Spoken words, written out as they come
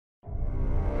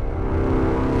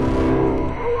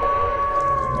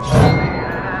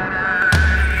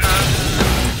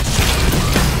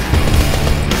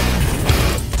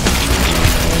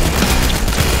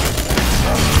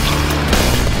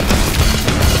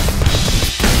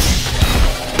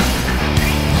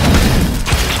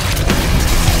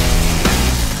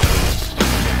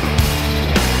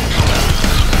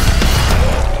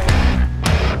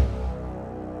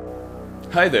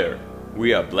Hi there!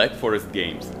 We are Black Forest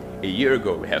Games. A year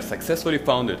ago we have successfully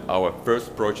founded our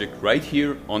first project right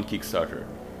here on Kickstarter.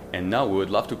 And now we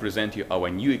would love to present you our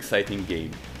new exciting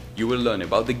game. You will learn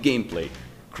about the gameplay,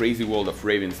 crazy world of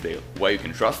Ravensdale, why you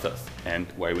can trust us, and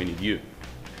why we need you.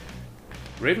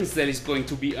 Ravensdale is going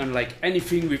to be unlike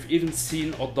anything we've even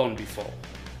seen or done before.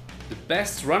 The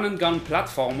best run-and-gun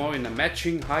platformer in a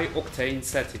matching high-octane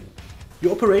setting.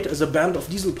 You operate as a band of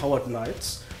diesel-powered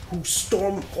knights who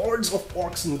storm hordes of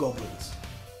orcs and goblins.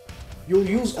 You'll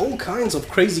use all kinds of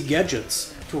crazy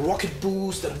gadgets to rocket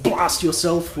boost and blast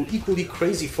yourself through equally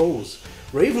crazy foes.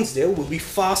 Ravensdale will be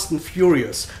fast and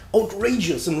furious,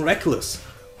 outrageous and reckless.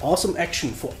 Awesome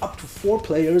action for up to 4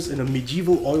 players in a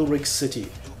medieval oil rig city.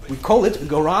 We call it a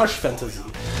garage fantasy.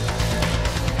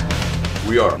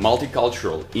 We are a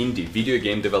multicultural indie video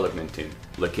game development team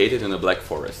located in the Black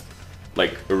Forest.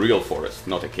 Like a real forest,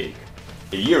 not a cake.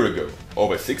 A year ago,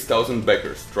 over 6,000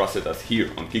 backers trusted us here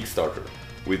on Kickstarter.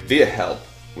 With their help,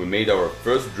 we made our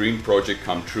first dream project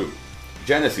come true.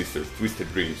 Giana Sisters Twisted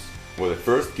Dreams was the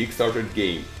first Kickstarter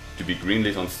game to be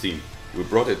greenlit on Steam. We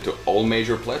brought it to all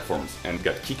major platforms and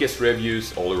got kick-ass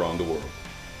reviews all around the world.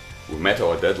 We met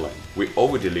our deadline, we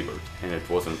over-delivered, and it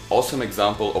was an awesome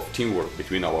example of teamwork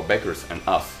between our backers and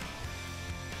us.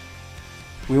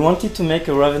 We wanted to make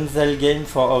a Ravensdale game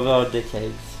for over a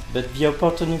decade, but the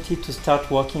opportunity to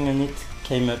start working on it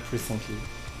came up recently.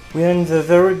 We are in the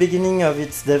very beginning of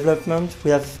its development,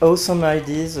 we have awesome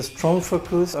ideas, a strong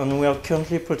focus, and we are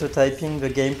currently prototyping the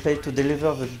gameplay to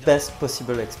deliver the best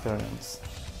possible experience.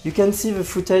 You can see the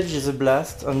footage is a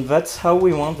blast, and that's how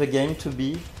we want the game to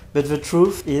be, but the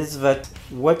truth is that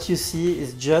what you see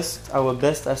is just our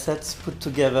best assets put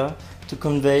together to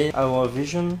convey our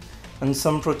vision and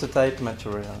some prototype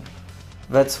material.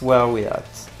 That's where we're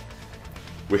at.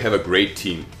 We have a great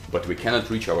team, but we cannot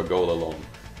reach our goal alone.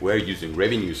 We are using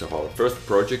revenues of our first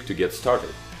project to get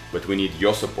started, but we need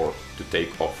your support to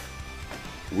take off.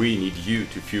 We need you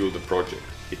to fuel the project.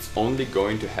 It's only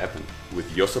going to happen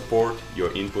with your support,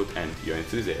 your input and your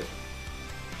enthusiasm.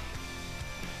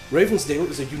 Ravensdale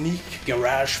is a unique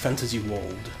garage fantasy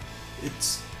world.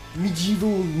 It's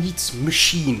medieval meets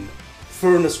machine.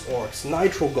 Furnace orcs,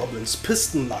 nitro goblins,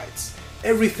 piston knights.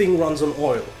 Everything runs on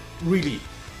oil. Really,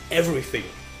 everything.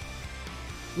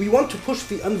 We want to push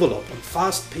the envelope on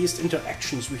fast-paced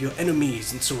interactions with your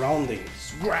enemies and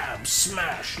surroundings. Grab,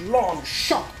 smash, launch,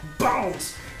 shock,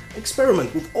 bounce.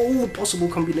 Experiment with all the possible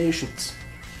combinations.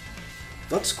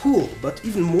 That's cool, but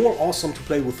even more awesome to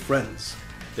play with friends.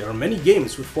 There are many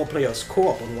games with 4 players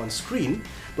co-op on one screen,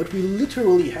 but we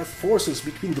literally have forces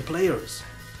between the players.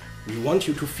 We want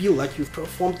you to feel like you've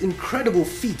performed incredible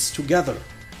feats together.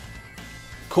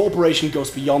 Cooperation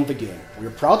goes beyond the game. We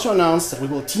are proud to announce that we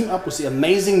will team up with the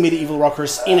amazing medieval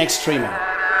rockers in Extremo.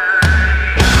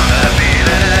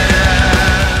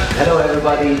 Hello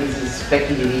everybody, this is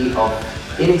Becky of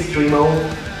In Extremo.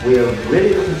 We are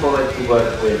really looking forward to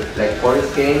work with Black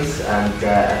Forest Games, and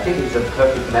I think it's a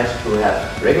perfect match to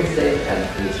have Ravensdale and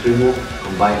In Extremo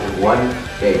combined in one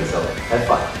game, so have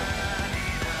fun.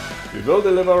 We will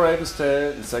deliver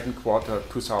Ravensdale in second quarter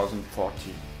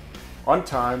 2014. On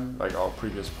time, like our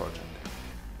previous project.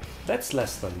 That's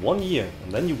less than 1 year,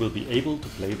 and then you will be able to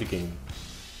play the game.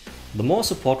 The more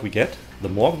support we get, the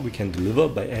more we can deliver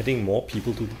by adding more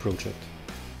people to the project.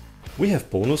 We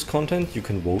have bonus content you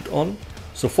can vote on,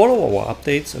 so follow our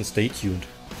updates and stay tuned.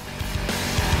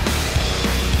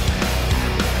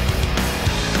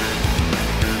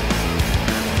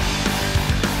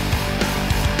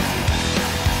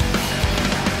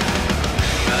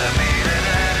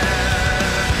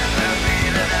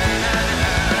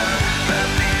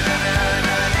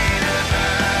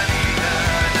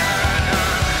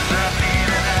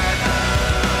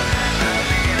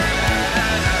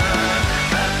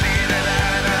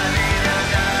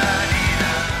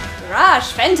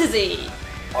 Garage fantasy!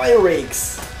 Oil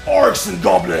rigs, orcs and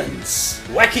goblins,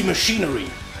 wacky machinery,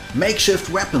 makeshift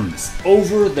weapons,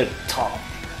 Over the top.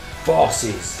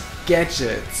 Bosses,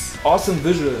 gadgets, awesome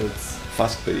visuals,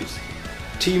 fast-paced,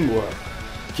 Teamwork.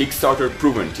 Kickstarter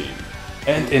proven team.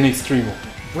 and In Extremo.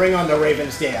 Bring on the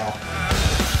Ravensdale.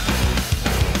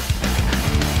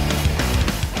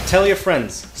 Tell your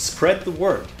friends, spread the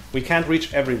word. We can't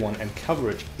reach everyone and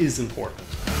coverage is important.